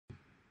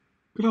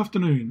Good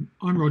afternoon.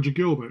 I'm Roger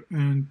Gilbert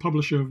and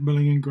publisher of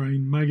Milling and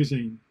Grain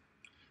magazine.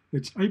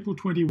 It's April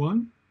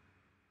 21,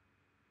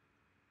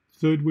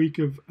 third week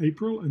of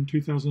April in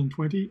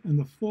 2020, and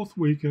the fourth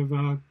week of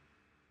our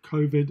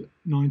COVID-19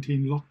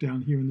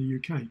 lockdown here in the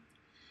UK.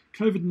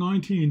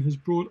 COVID-19 has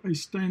brought a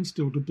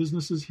standstill to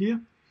businesses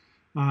here,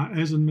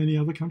 as in many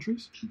other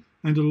countries,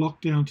 and a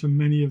lockdown to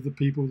many of the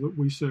people that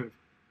we serve.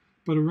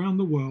 But around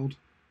the world,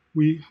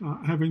 we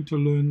are having to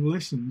learn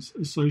lessons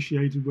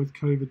associated with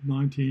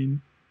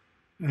COVID-19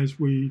 as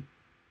we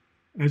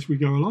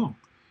go along.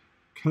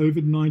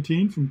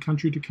 COVID-19 from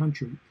country to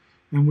country,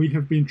 and we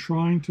have been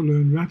trying to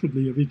learn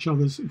rapidly of each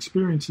other's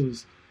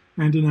experiences.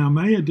 And in our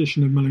May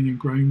edition of Milling and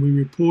Grain, we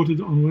reported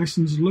on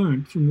lessons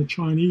learned from the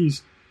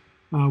Chinese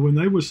when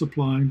they were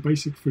supplying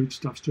basic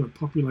foodstuffs to a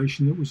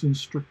population that was in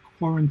strict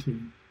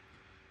quarantine.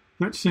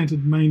 That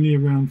centered mainly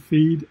around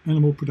feed,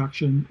 animal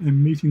production,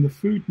 and meeting the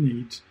food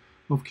needs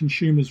of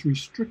consumers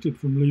restricted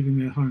from leaving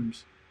their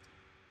homes.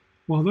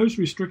 While those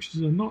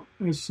restrictions are not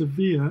as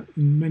severe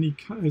in many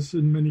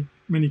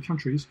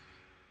countries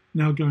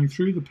now going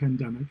through the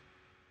pandemic,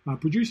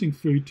 producing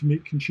food to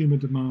meet consumer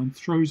demand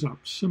throws up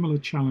similar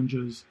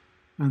challenges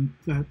and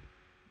that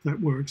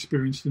were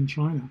experienced in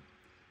China.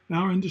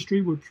 Our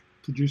industry, which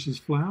produces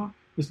flour,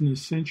 is an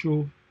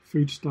essential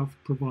foodstuff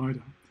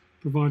provider,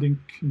 providing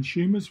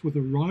consumers with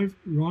a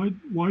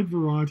wide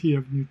variety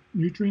of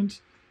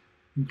nutrients,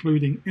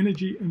 including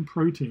energy and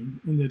protein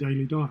in their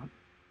daily diet.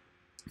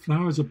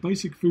 Flour is a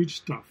basic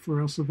foodstuff for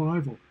our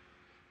survival.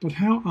 But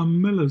how are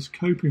millers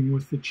coping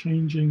with the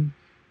changing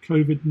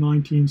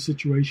COVID-19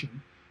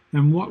 situation?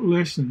 And what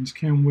lessons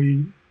can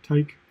we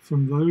take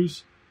from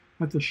those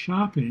at the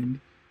sharp end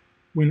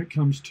when it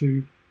comes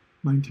to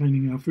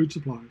maintaining our food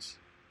supplies?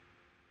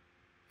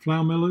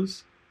 Flour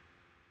millers,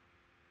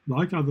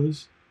 like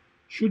others,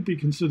 should be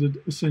considered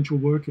essential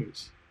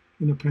workers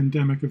in a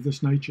pandemic of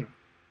this nature.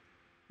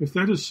 If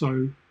that is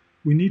so,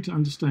 we need to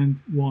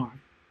understand why.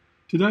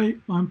 Today,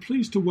 I'm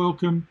pleased to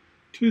welcome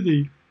to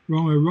the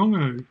Rongo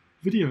Rongo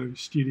video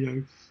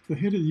studio the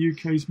head of the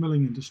UK's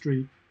milling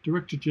industry,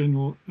 Director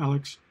General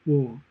Alex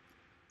Waugh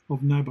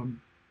of Nabim.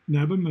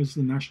 Nabim is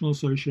the National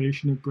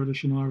Association of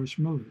British and Irish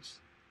Millers.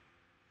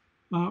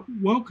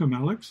 Welcome,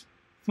 Alex.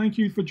 Thank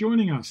you for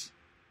joining us.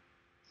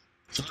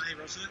 Hi,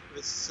 Roger.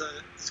 It's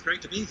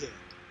great to be here.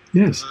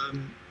 Yes.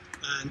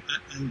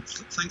 And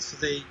thanks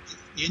for the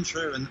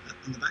intro and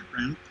the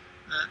background.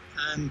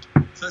 And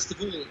first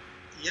of all,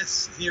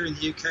 yes, here in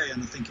the UK,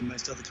 and I think in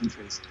most other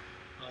countries,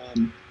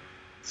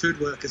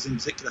 food workers, in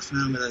particular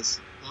flour millers,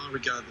 are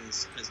regarded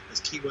as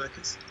key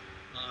workers.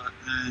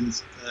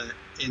 And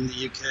in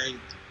the UK,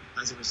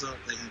 as a result,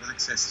 they have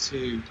access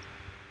to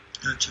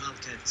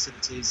childcare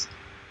facilities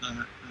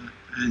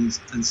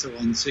and so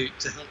on to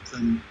help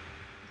them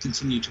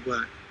continue to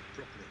work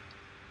properly.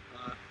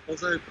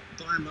 Although,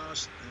 by and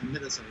large,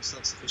 millers are a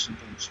self-sufficient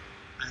bunch,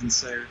 and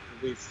so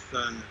we've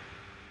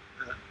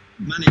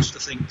managed, I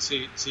think,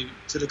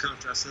 to look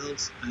after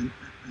ourselves and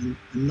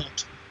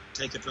not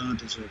take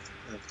advantage of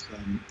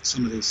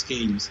some of these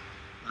schemes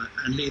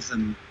and leave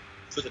them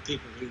for the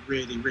people who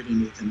really, really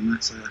need them, and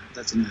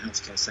that's in our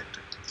healthcare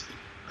sector,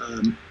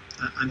 and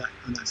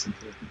that's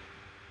important.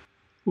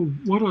 Well,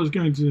 what I was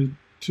going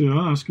to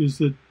ask is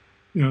that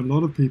a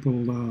lot of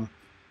people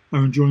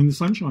are enjoying the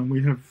sunshine.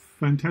 We have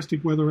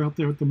fantastic weather out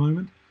there at the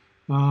moment,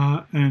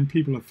 and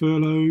people are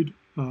furloughed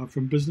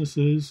from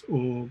businesses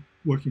or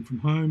working from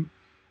home,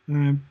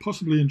 and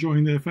possibly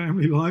enjoying their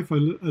family life a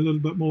little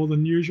bit more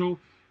than usual,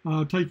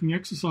 taking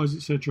exercise,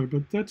 etc.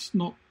 But that's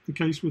not the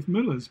case with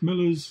millers.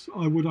 Millers,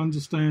 I would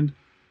understand,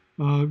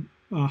 are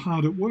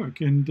hard at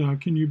work. And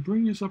can you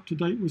bring us up to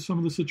date with some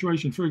of the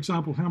situation? For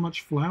example, how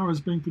much flour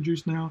is being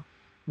produced now?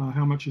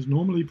 How much is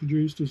normally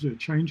produced? Is there a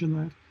change in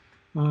that?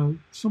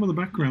 Some of the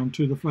background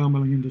to the flour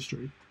milling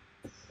industry.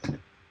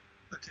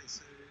 Okay,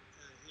 so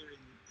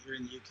here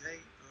in the UK,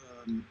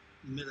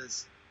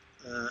 millers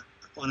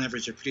on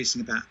average are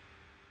producing about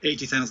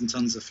 80,000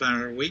 tonnes of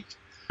flour a week,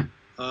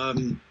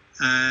 and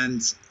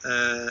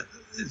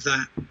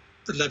that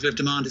the level of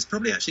demand is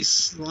probably actually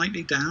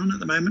slightly down at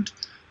the moment,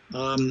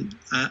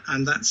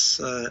 and that's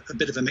a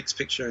bit of a mixed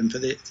picture. And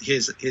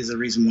here's a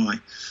reason why.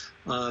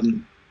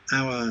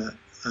 Our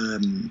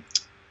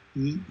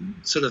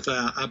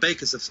our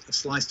bakers of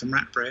sliced and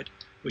wrapped bread,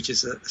 which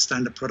is a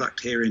standard product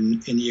here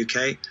in the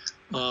UK,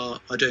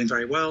 are doing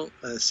very well.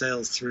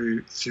 Sales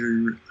through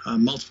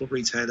multiple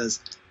retailers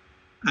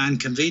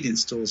and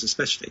convenience stores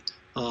especially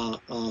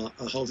are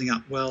holding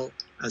up well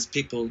as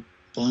people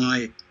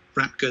buy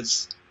wrap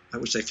goods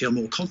which they feel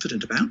more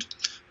confident about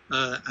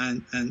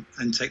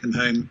and take them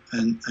home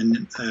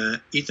and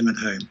eat them at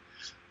home.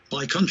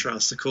 By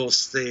contrast, of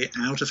course, the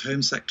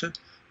out-of-home sector,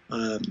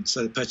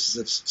 so the purchase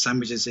of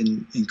sandwiches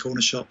in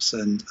corner shops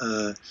and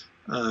the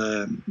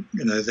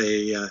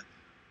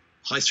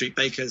high street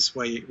bakers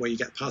where you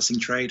get passing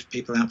trade,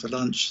 people out for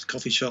lunch,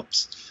 coffee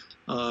shops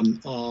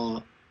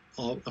are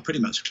pretty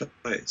much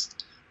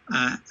closed,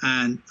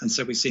 and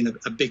so we've seen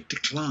a big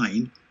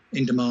decline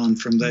in demand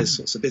from those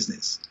sorts of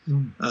business.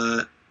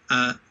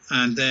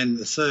 And then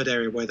the third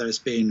area where there's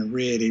been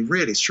really,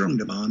 really strong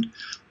demand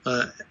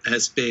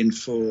has been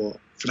for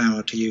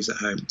flour to use at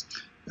home.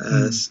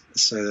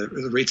 So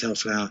the retail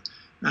flour,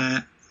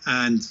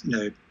 and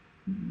the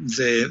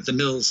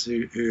mills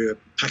who are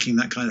packing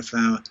that kind of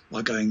flour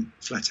are going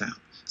flat out.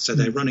 So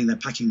they're running their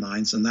packing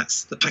lines, and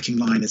the packing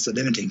line is the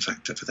limiting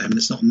factor for them, and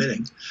it's not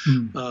milling.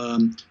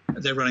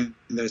 They're running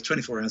those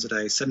 24 hours a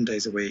day, 7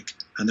 days a week,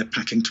 and they're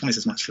packing twice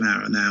as much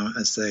flour now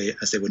as they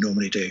would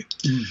normally do.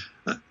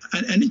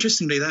 And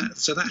interestingly, that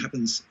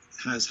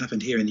has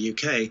happened here in the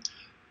UK,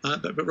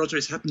 but Roger,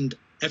 it's happened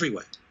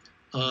everywhere.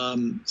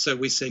 So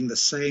we're seeing the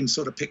same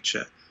sort of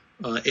picture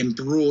in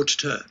broad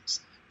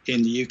terms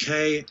in the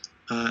UK,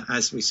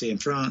 as we see in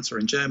France or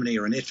in Germany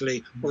or in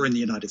Italy or in the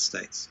United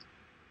States.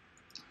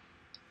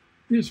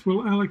 Yes,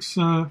 well, Alex,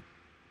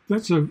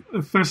 that's an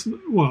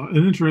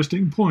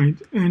interesting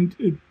point, and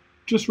it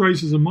just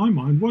raises in my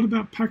mind, what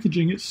about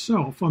packaging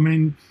itself? I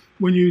mean,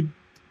 when you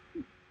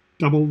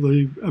double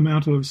the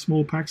amount of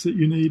small packs that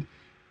you need,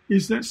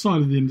 is that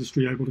side of the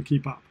industry able to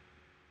keep up?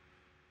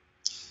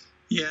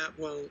 Yeah,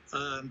 well,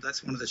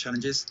 that's one of the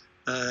challenges.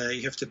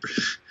 You have to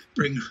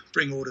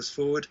bring orders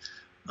forward,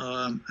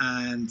 I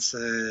would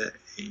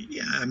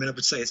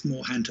say it's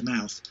more hand to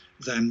mouth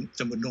than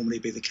would normally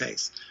be the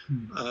case.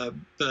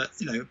 But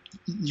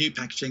new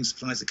packaging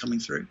supplies are coming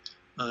through,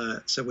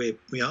 so we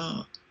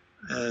are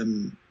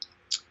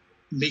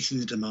meeting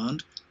the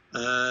demand.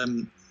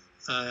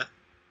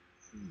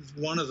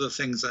 One of the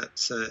things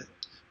that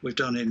we've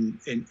done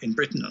in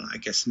Britain, and I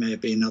guess may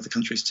have been in other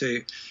countries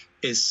too,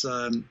 is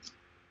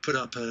put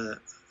up a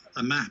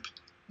map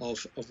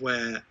of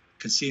where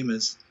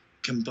consumers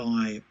can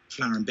buy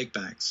flour in big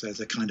bags, so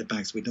the kind of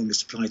bags we normally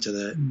supply to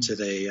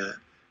the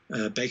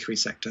bakery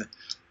sector.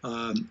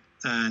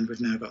 And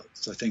we've now got,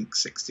 I think,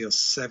 60 or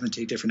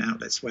 70 different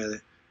outlets where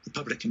the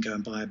public can go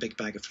and buy a big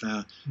bag of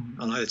flour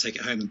and either take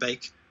it home and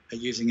bake,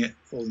 using it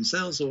all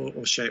themselves,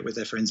 or share it with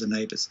their friends and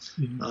neighbours.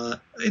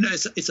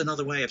 It's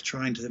another way of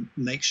trying to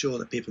make sure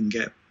that people can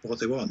get what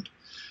they want.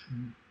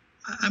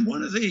 And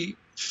one of the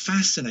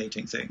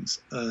fascinating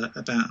things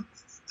about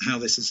how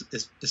this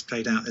is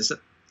played out is that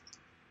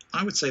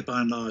I would say,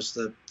 by and large,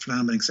 the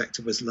flour milling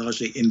sector was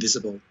largely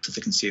invisible to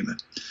the consumer.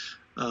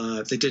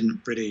 They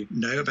didn't really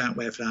know about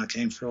where flour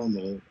came from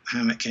or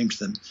how it came to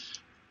them.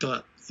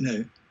 But,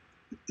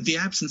 the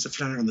absence of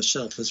flour on the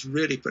shelf has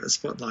really put a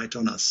spotlight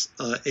on us,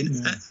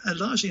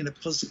 largely in a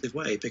positive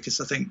way,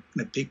 because I think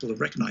people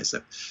have recognised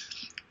that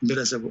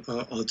millers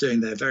are doing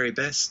their very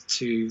best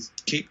to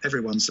keep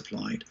everyone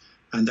supplied,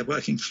 and they're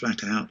working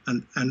flat out,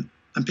 and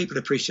people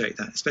appreciate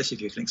that, especially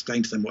if you can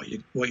explain to them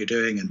what you're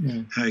doing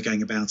and how you're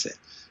going about it.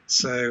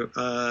 So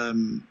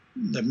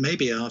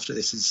maybe after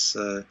this is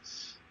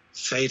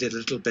faded a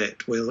little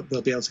bit, we'll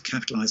be able to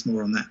capitalise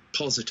more on that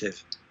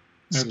positive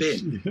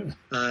spin,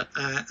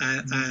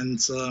 and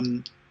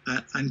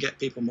get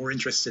people more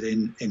interested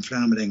in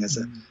flour milling as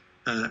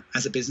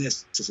a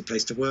business, as a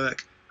place to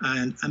work,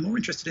 and more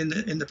interested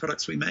in the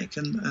products we make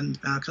and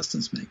our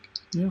customers make.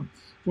 Yeah.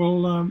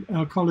 Well,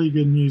 our colleague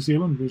in New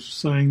Zealand was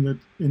saying that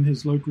in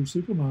his local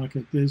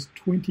supermarket, there's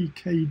 20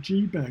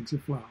 kg bags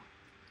of flour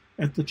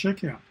at the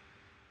checkout.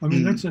 I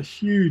mean, that's a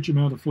huge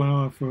amount of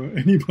flour for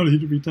anybody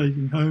to be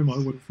taking home, I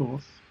would have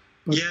thought.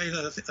 But,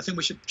 I think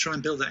we should try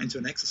and build that into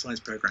an exercise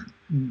program,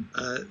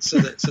 so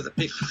that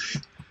people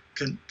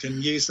can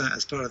use that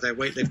as part of their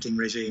weightlifting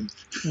regime.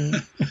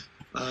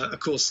 Of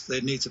course,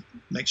 they need to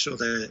make sure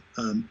they're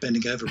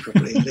bending over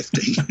properly and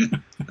lifting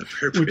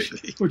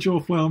appropriately. Which all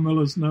flour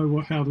millers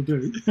know how to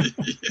do.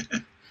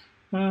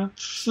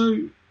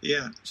 So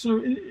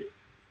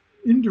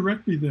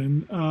indirectly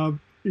then,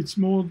 it's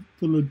more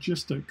the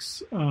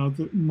logistics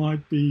that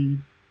might be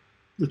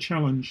the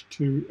challenge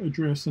to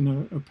address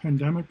in a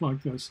pandemic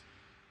like this.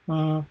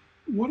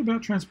 What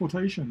about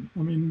transportation?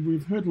 I mean,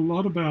 we've heard a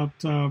lot about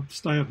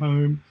stay at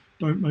home,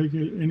 don't make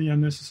any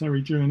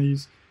unnecessary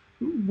journeys.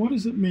 What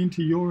does it mean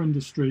to your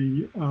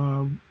industry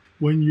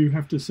when you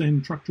have to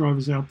send truck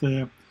drivers out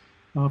there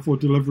for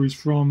deliveries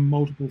from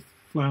multiple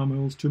flour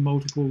mills to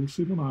multiple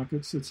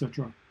supermarkets,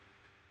 etc.?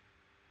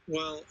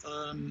 Well,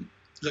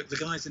 look, the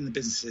guys in the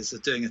businesses are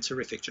doing a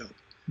terrific job.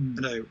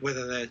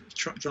 Whether they're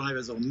truck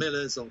drivers or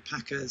millers or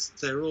packers,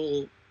 they're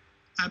all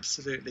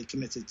absolutely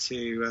committed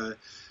to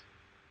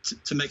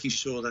making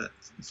sure that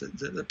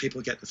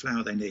people get the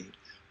flour they need.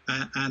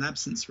 And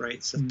absence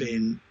rates have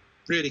been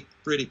really,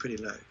 really pretty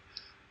low.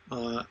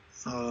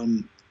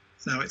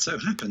 Now, it so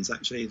happens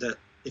actually that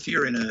if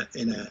you're in a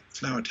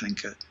flour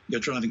tanker,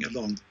 you're driving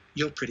along,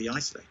 you're pretty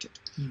isolated,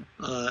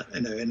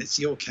 and it's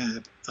your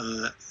cab,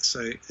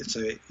 so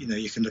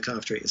you can look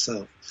after it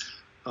yourself.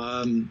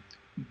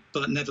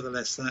 But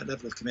nevertheless, that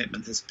level of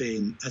commitment has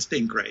been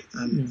great,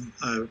 and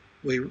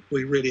we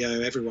really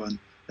owe everyone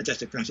a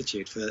debt of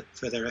gratitude for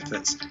their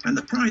efforts and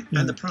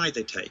the pride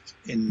they take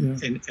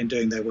in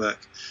doing their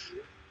work.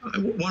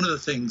 One of the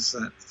things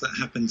that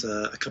happened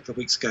a couple of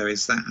weeks ago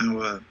is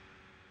that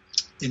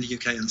in the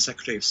UK, our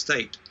Secretary of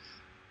State,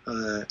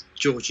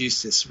 George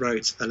Eustice,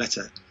 wrote a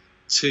letter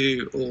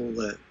to all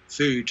the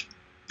food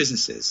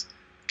businesses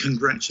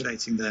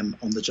congratulating them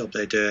on the job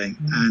they're doing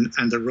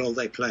and the role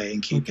they play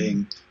in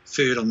keeping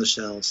food on the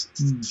shelves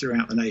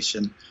throughout the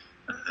nation,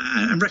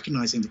 and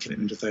recognising the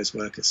commitment of those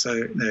workers.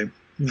 So,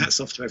 hats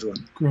off to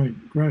everyone. Great.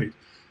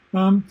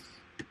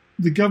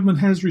 The government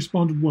has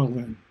responded well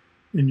then,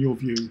 in your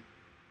view,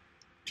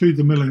 to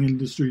the milling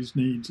industry's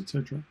needs,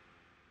 etc.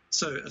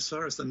 So as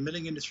far as the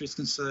milling industry is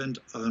concerned,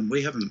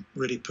 we haven't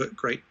really put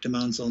great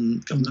demands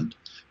on government.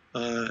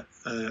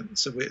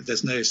 So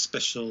there's no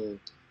special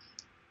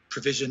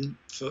provision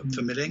for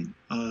milling.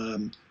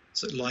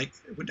 So like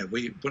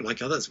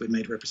others, we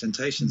made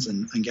representations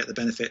and get the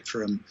benefit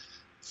from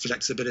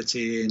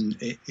flexibility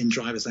in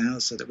drivers'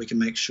 hours, so that we can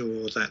make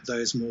sure that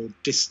those more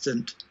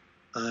distant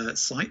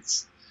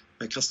sites,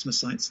 customer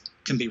sites,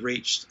 can be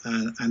reached,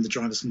 and the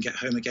drivers can get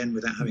home again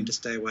without having to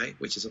stay away,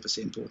 which is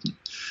obviously important.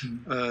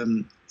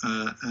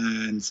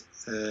 As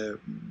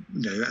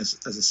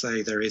I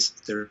say, there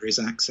is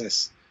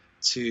access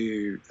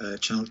to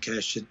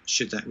childcare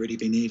should that really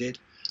be needed.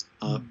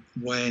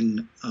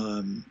 When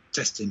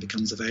testing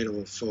becomes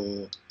available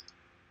for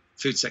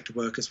food sector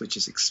workers, which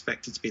is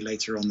expected to be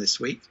later on this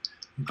week,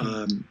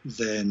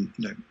 then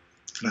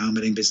flour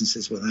milling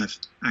businesses will have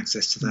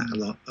access to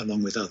that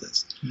along with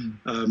others.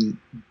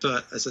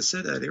 But as I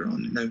said earlier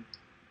on,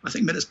 I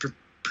think millers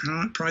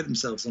pride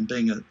themselves on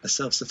being a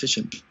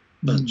self-sufficient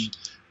bunch,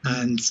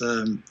 and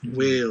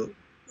we'll,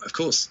 of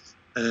course,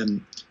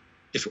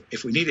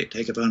 if we need it,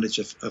 take advantage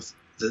of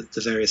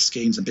the various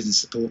schemes and business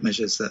support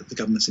measures that the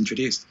government's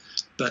introduced.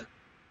 But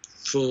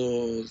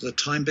for the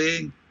time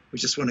being, we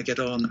just want to get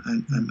on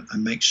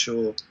and make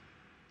sure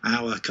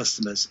our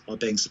customers are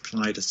being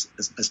supplied as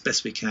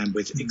best we can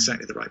with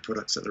exactly the right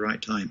products at the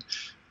right time.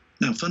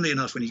 Now, funnily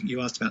enough, when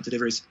you asked about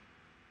deliveries,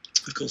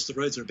 of course, the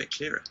roads are a bit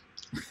clearer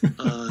at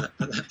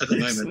the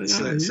moment.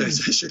 So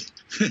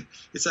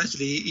it's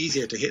actually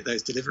easier to hit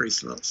those delivery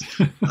slots.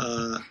 And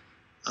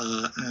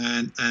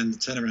the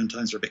turnaround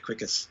times are a bit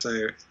quicker.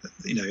 So,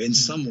 in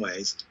some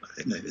ways,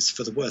 it's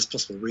for the worst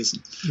possible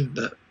reason.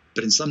 But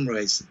in some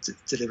ways,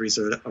 deliveries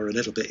are a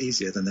little bit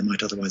easier than they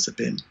might otherwise have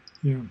been.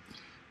 Yeah.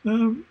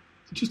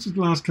 Just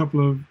the last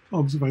couple of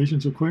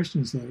observations or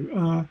questions,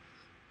 though.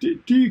 Do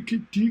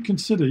you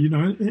consider,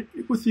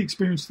 with the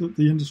experience that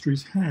the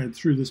industry's had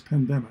through this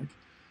pandemic,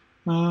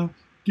 do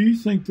you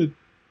think that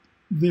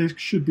there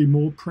should be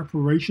more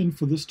preparation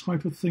for this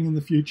type of thing in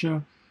the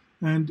future?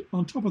 And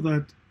on top of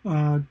that,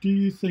 do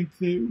you think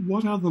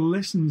what are the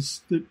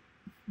lessons that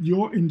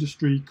your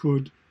industry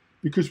could,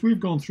 because we've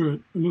gone through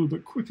it a little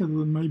bit quicker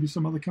than maybe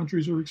some other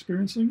countries are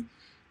experiencing,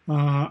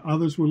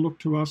 others will look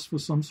to us for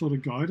some sort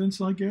of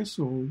guidance, I guess,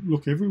 or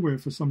look everywhere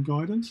for some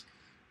guidance.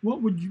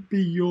 What would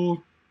be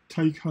your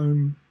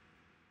take-home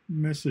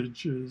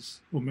messages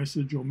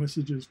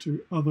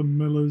to other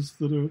millers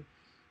that are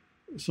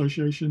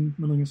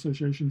milling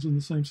associations in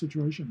the same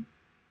situation?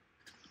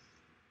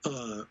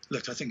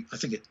 Look, I think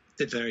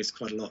it varies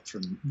quite a lot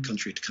from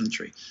country to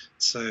country.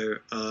 So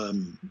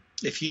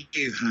if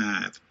you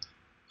have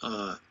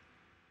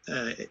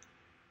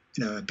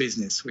a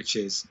business which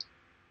is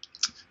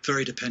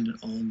very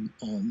dependent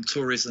on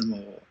tourism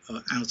or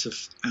out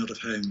of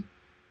home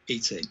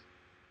eating,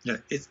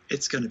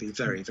 it's going to be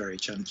very, very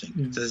challenging.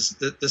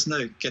 There's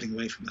no getting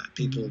away from that.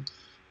 People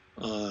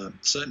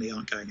certainly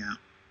aren't going out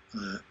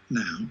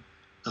now,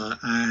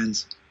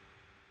 and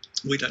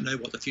we don't know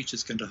what the future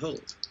is going to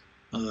hold.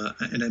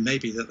 And it may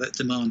be that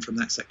demand from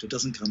that sector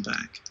doesn't come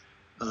back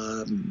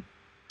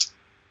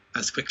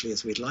as quickly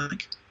as we'd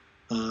like,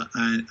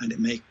 and it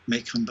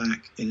may come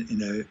back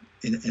in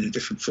a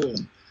different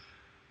form.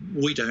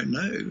 We don't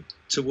know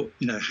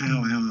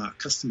how our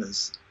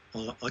customers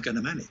are going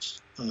to manage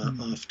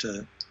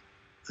after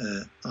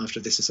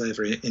this is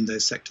over in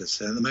those sectors.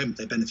 So at the moment,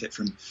 they benefit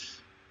from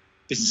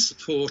business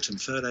support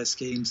and furlough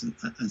schemes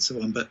and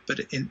so on, but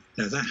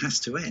that has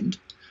to end.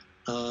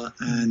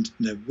 And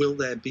will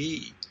there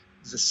be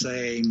the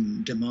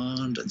same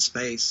demand and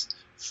space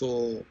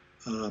for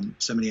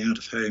so many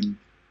out-of-home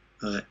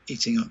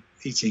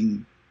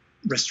eating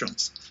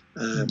restaurants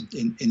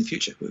in the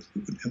future?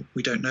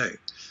 We don't know.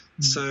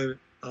 So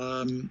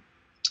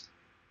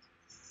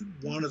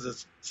one of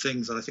the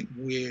things that I think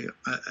we,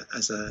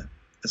 as a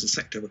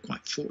sector, we're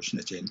quite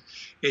fortunate in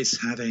is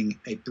having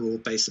a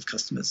broad base of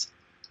customers,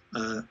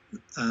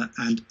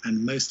 and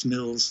most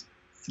mills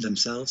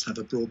themselves have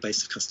a broad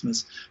base of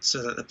customers,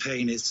 so that the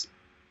pain is,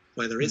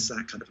 where there is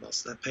that kind of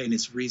loss, that pain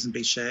is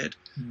reasonably shared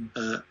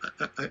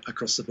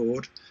across the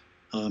board.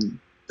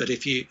 But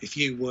if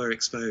you were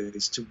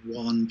exposed to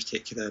one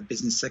particular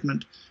business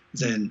segment,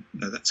 then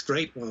that's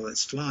great while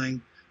it's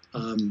flying,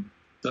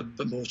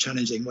 but more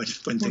challenging when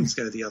things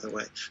go the other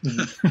way.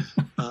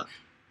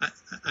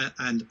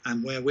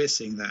 And where we're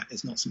seeing that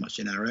is not so much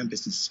in our own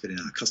businesses, but in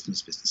our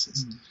customers'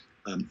 businesses.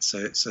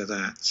 So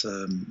that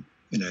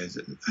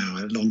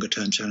our longer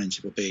term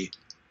challenge will be,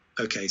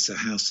 okay, so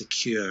how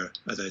secure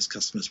are those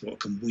customers? What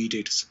can we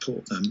do to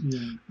support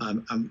them?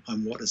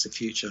 And what does the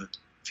future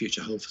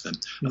hold for them?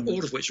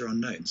 All of which are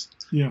unknowns.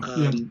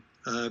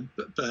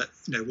 But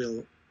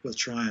we'll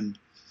try and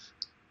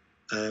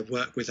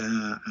work with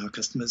our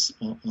customers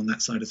on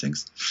that side of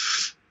things.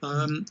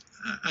 And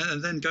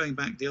then going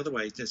back the other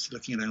way, just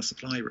looking at our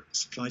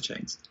supply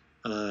chains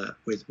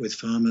with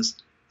farmers.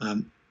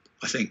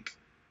 I think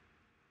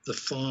the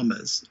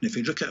farmers, and if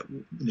you look at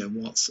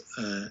what's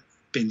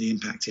been the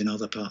impact in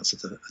other parts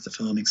of the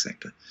farming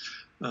sector,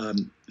 I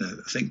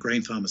think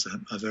grain farmers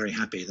are very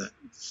happy that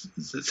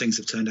things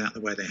have turned out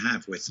the way they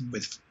have with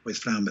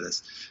flour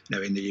millers.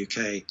 In the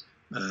UK,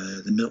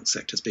 the milk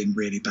sector has been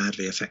really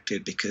badly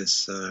affected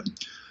because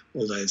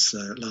all those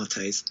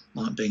lattes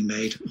aren't being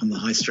made on the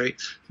high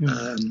street.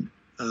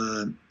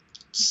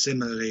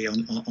 Similarly,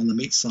 on the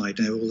meat side,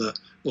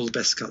 all the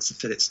best cuts of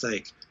fillet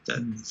steak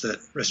that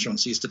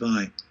restaurants used to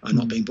buy are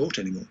not being bought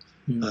anymore.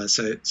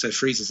 So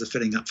freezers are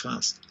filling up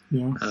fast.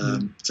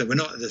 So we're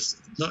not at this.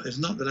 It's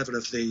not the level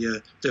of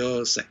the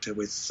oil sector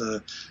with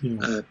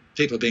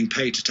people being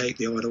paid to take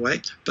the oil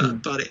away,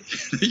 but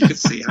you can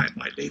see how it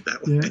might lead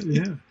that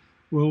way.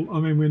 Well, I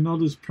mean, we're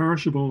not as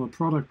perishable a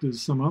product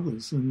as some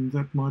others, and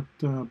that might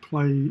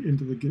play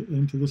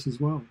into this as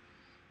well.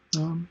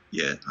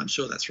 I'm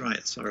sure that's right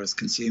as far as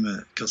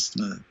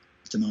customer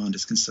demand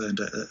is concerned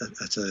at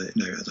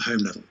the home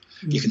level.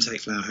 You can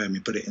take flour home,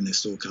 you put it in the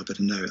store cupboard,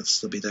 and it'll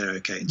still be there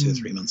okay in 2 or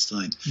 3 months'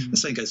 time. The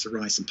same goes for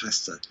rice and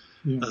pasta,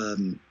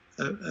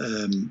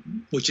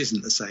 which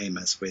isn't the same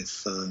as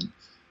with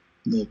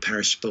more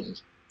perishable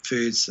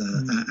foods,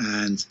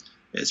 and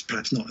it's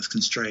perhaps not as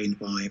constrained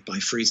by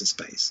freezer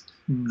space,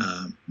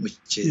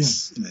 which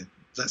is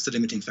that's the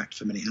limiting factor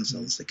for many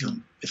households.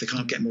 If they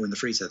can't get more in the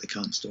freezer, they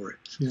can't store it.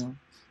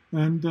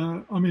 And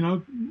I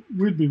mean,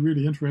 we'd be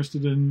really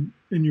interested in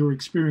your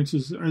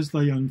experiences as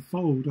they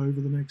unfold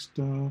over the next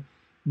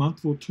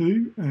month or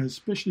two,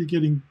 especially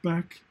getting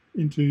back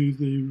into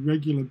the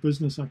regular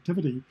business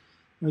activity,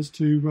 as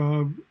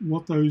to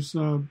what those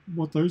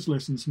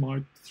lessons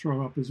might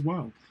throw up as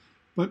well.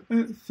 But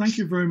thank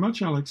you very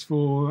much, Alex,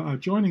 for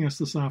joining us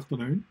this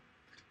afternoon.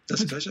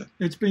 That's a pleasure.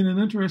 It's been an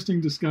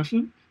interesting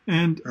discussion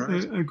and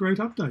a great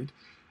update.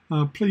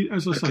 Please,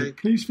 as I say,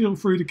 please feel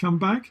free to come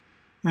back.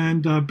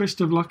 And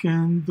best of luck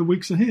in the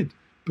weeks ahead.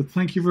 But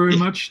thank you very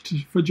much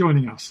for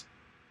joining us.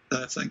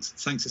 Thanks.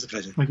 It's a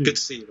pleasure. Thank you. Good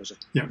to see you, Roger.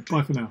 Yeah,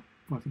 bye for now.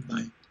 Bye.